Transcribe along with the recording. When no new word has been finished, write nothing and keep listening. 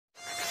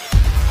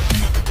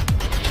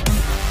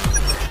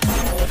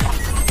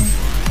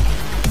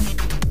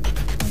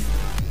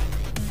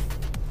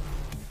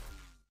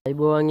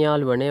අයිබෝවන්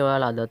යාළුවනේ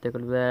ඔයාලා අදත් එක්ක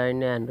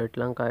ඉන්නේ Android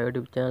Lanka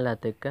YouTube channel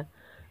එකත් එක්ක.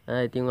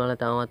 ඉතින්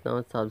ඔයාලා තාමත්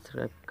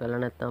subscribe කරලා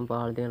නැත්නම්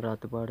පහළ තියෙන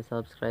රතු පාට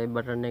subscribe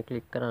button එක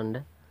click කරන්න.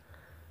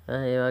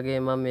 ඒ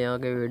වගේම මම මේ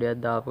වගේ වීඩියෝ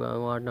එකක් දාපු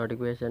ගමන් ඔයාලට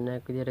notification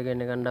එකක් විදිහට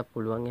ගෙන්න ගන්නත්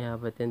පුළුවන්. එහා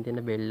පැත්තෙන් තියෙන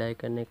bell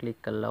icon එක click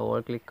කරලා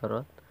all click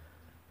කරොත්.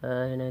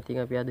 එහෙනම් ඉතින්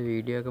අපි අද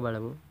වීඩියෝ එක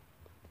බලමු.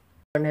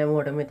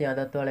 හැමෝටම ඉතින්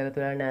අදත් ඔයාලා එකතු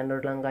වෙලා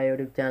Android Lanka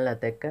YouTube channel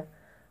එකත් එක්ක.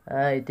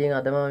 ඉතින්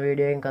අද මම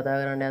වීඩියෝ එකෙන් කතා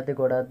කරන්න යද්දි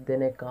ගොඩක්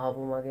දෙනෙක්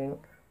අහපු මගෙන්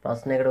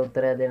ප්‍රශ්නයකට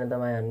උත්තරයක් දෙන්න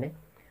තමයි යන්නේ.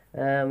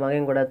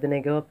 මගෙන් ගොඩක්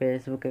දෙනෙක් කිව්වා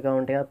Facebook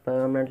account එකක්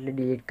permanently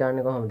delete කරන්න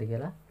කොහොමද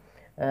කියලා.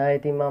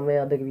 ඉතින් මම මේ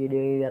අද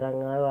වීඩියෝ එකේ අරන්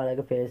ආවේ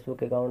ඔයාලගේ Facebook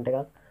account එකක්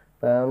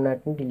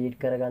permanently delete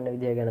කරගන්න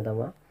විදිය ගැන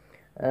තමයි.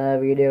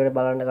 වීඩියෝ එකට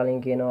බලන්න කලින්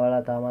කියනවා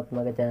ඔයාලා තාමත්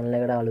මගේ channel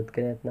එකට අලුත්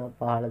කෙනෙක් නම්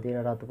පහළ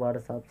තියෙන රතු පාට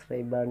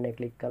subscribe button එක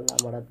click කරලා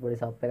මටත් පොඩි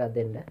sub එකක්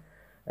දෙන්න.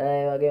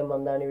 ඒ වගේම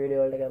මම දාන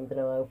වීඩියෝ වලට කැමති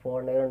නම් ඔයාගේ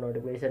ෆෝන් එකට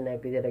notification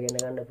එකක් විදියට ගෙන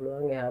ගන්න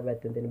පුළුවන්. එහා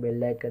පැත්තෙන් තියෙන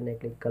bell icon එක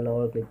click කරලා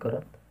all click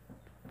කරොත්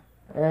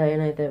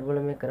එහෙනම් ඉතින්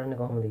ඔයගොල්ලෝ මේක කරන්නේ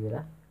කොහොමද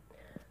කියලා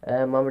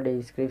මම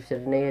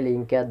description එකේ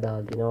link එකක්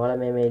දාලා තිනවා.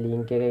 ඔයාලා මේ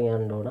link එකෙන්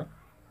යන්න ඕන.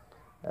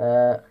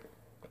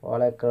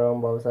 ඔයාලා Chrome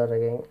browser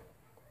එකෙන්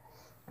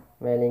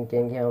මේ link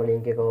එකෙන් ගියාම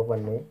link එක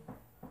open වෙයි.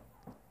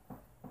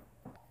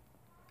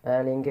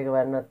 link එක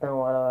වරන් නැත්නම්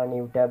ඔයාලා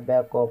new tab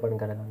එකක් open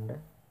කරගන්න.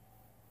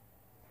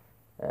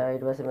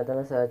 ඊට පස්සේ මෙතන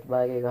search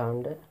bar එකේ ගහන්න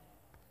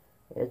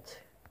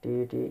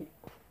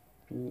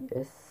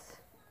https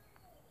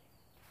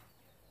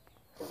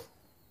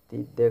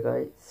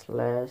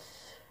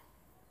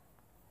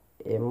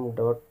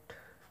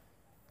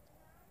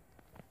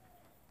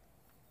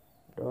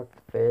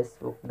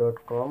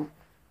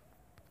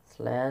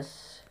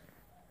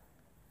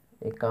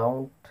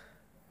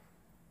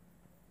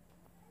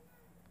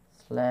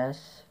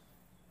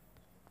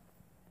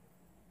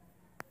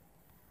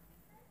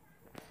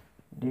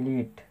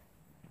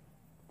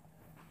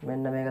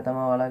මෙන්න මේක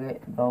තමයි ඔයාලගේ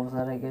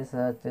browser එකේ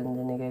search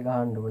engine එකේ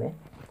ගහන්න ඕනේ.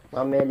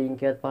 මම මේ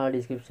link එකත් පහළ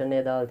description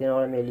එකේ දාලා තියෙනවා.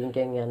 ඔයාලා මේ link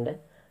එකෙන් යන්න.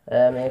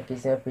 මේ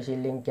කිසිම official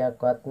link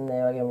එකක්වත්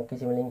ඒ වගේම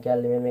කිසිම link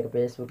එකක් නෙමෙයි. මේක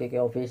Facebook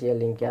එකේ official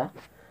link එකක්.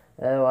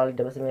 ඔයාලා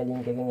ඊට පස්සේ මේ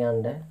link එකෙන්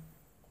යන්න.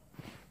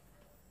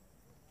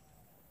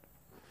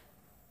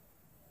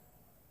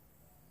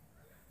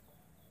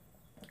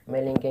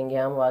 මේ link එකෙන්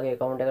ගියාම ඔයාගේ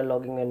account එකට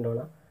login වෙන්න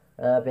ඕන.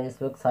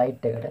 Facebook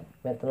site එකට.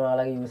 මෙතන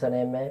ඔයාලගේ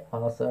username එකයි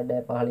password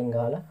එකයි පහලින්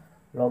ගහලා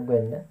log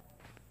වෙන්න.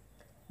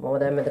 මම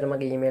දැන් මෙතන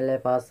මගේ email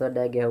එකේ password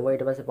එක ගැහුවා.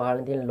 ඊට පස්සේ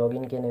පහලින් තියෙන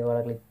login කියන එක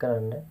ඔයාලා click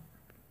කරන්න.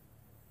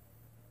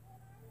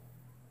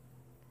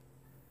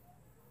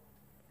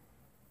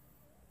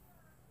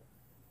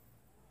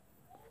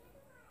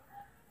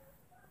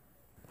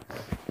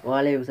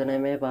 ඔයාලේ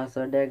username එකේ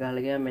password එක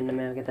ගහලා ගියාම මෙන්න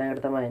මේ වගේ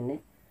තැනකට තමයි එන්නේ.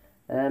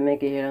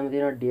 මේක ඉහළම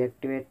තියෙනවා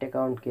deactivate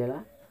account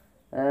කියලා.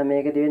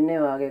 මේකෙදි වෙන්නේ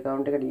ඔයාගේ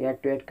account එක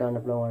deactivate කරන්න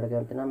පුළුවන්. ඔයාලට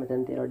කැමති නම්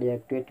මෙතන තියෙනවා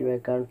deactivate your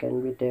account can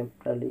be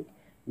temporarily.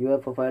 Your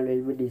profile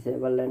will be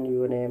disabled and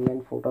your name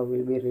and photo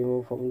will be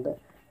removed from the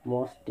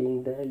most in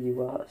the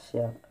your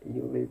share.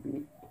 You will be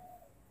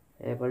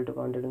able to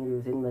continue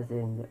using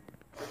messenger.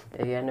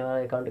 ඒ කියන්නේ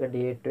ඔයාගේ account එක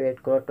deactivate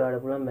කරොත්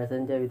ඔයාලට පුළුවන්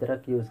messenger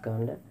විතරක් use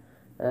කරන්න.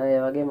 ඒ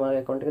වගේම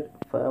ඔයාගේ account එක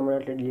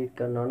permanently delete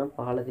කරනවා නම්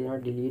පහළ තියෙනවා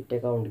delete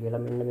account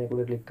කියලා. මෙන්න මේක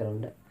උඩ click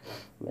කරන්න.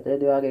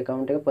 මෙතනදී ඔයාගේ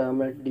account එක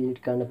permanently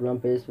delete කරන්න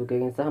පුළුවන් Facebook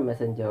එකකින් සහ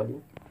messenger වලින්.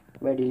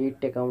 මේ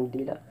delete account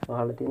දීලා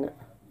පහළ තියෙන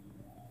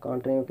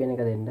continue කියන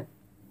එක දෙන්න.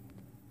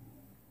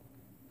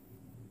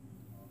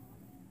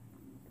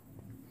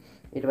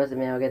 ඊට පස්සේ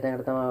මේ වගේ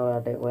තැනකට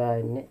තමයි ඔයා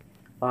එන්නේ.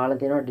 පහළ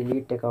තියෙනවා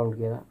delete account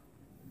කියලා.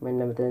 මෙන්න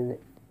මෙතන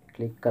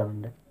click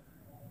කරන්න.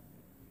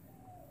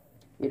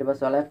 ඊට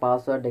පස්සේ ඔයාලා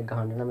password එක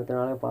ගහන්න. මෙතන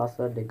ඔයාලා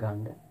password එක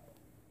ගහන්න.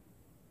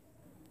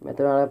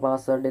 මෙතන ඔයාලා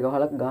password එක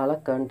ගහලා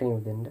continue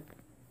දෙන්න.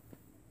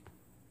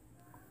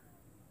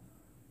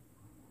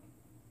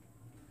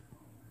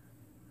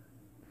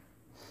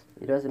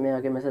 ඊට පස්සේ මේ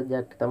වගේ message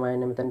එකක් තමයි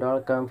එන්නේ. මෙතනට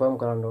ඔයාලා confirm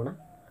කරන්න ඕන.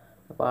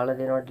 පහළ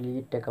තියෙනවා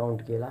delete account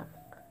කියලා.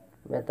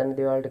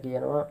 මෙතනදී ඔයාලට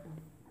කියනවා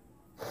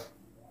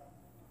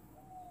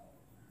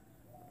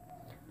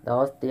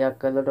දවස්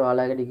 30ක් ඇතුළත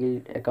ඔයාලගේ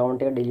account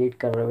එක delete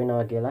කරන්න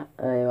වෙනවා කියලා.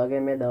 ඒ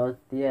වගේම මේ දවස්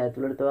 30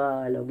 ඇතුළත ඔයා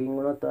login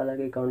වුණොත්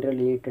ඔයාලගේ account එක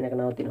delete වෙන එක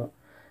නවතිනවා.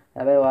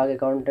 හැබැයි ඔයාගේ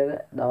account එක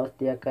දවස්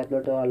 30ක්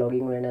ඇතුළත ඔයා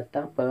login වෙන්නේ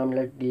නැත්නම්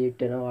permanently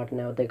delete වෙනවා. ඔයාලට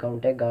නැවත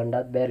account එක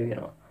ගන්නවත් බැරි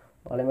වෙනවා.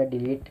 ඔයාලා මේ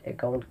delete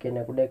account කියන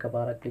එක උඩ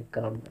එකපාරක් click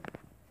කරන්න.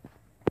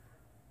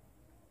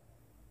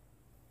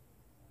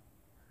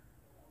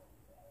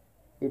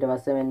 ඊට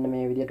පස්සේ මෙන්න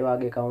මේ විදිහට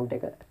ඔයාගේ account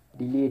එක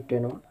delete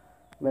වෙනවා.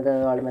 මෙතන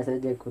ඔයාලට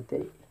message එකකුත්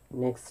එයි.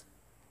 next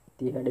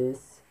 30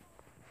 days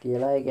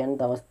කියලා. ඒ කියන්නේ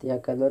දවස්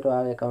 30ක් ඇතුළත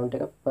ඔයාගේ account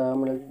එක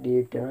permanently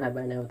delete වෙනවා.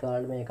 හැබැයි නැවත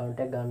ඔයාලට මේ account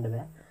එක ගන්න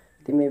බෑ.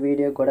 ඉතින් මේ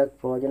වීඩියෝ ගොඩක්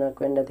ප්‍රයෝජනක්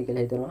වෙන්න ඇති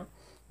කියලා හිතනවා.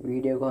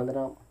 වීඩියෝ එක හොඳ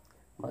නම්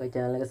මගේ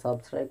channel එක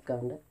subscribe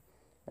කරන්න.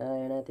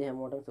 එහෙනම් ඉතින්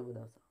හැමෝටම සුබ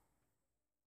දවසක්.